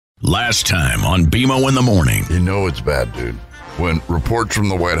Last time on BMO in the Morning. You know it's bad, dude, when reports from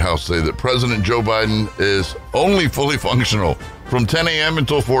the White House say that President Joe Biden is only fully functional from 10 a.m.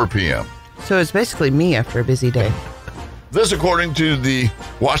 until 4 p.m. So it's basically me after a busy day. This according to the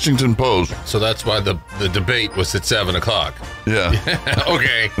Washington Post. So that's why the debate was at 7 o'clock. Yeah.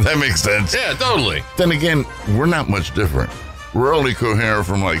 Okay. That makes sense. Yeah, totally. Then again, we're not much different. We're only coherent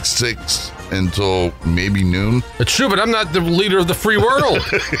from like 6 until maybe noon. It's true, but I'm not the leader of the free world.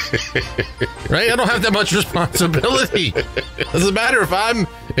 Right? I don't have that much responsibility. Doesn't matter if I'm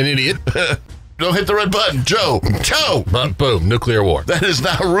an idiot. Don't hit the red button. Joe. But boom, nuclear war. That is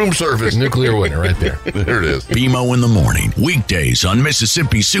not room service. Nuclear winter right there. There it is. BMO in the Morning. Weekdays on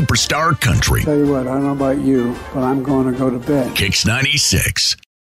Mississippi Superstar Country. Tell you what, I don't know about you, but I'm going to go to bed. Kicks 96.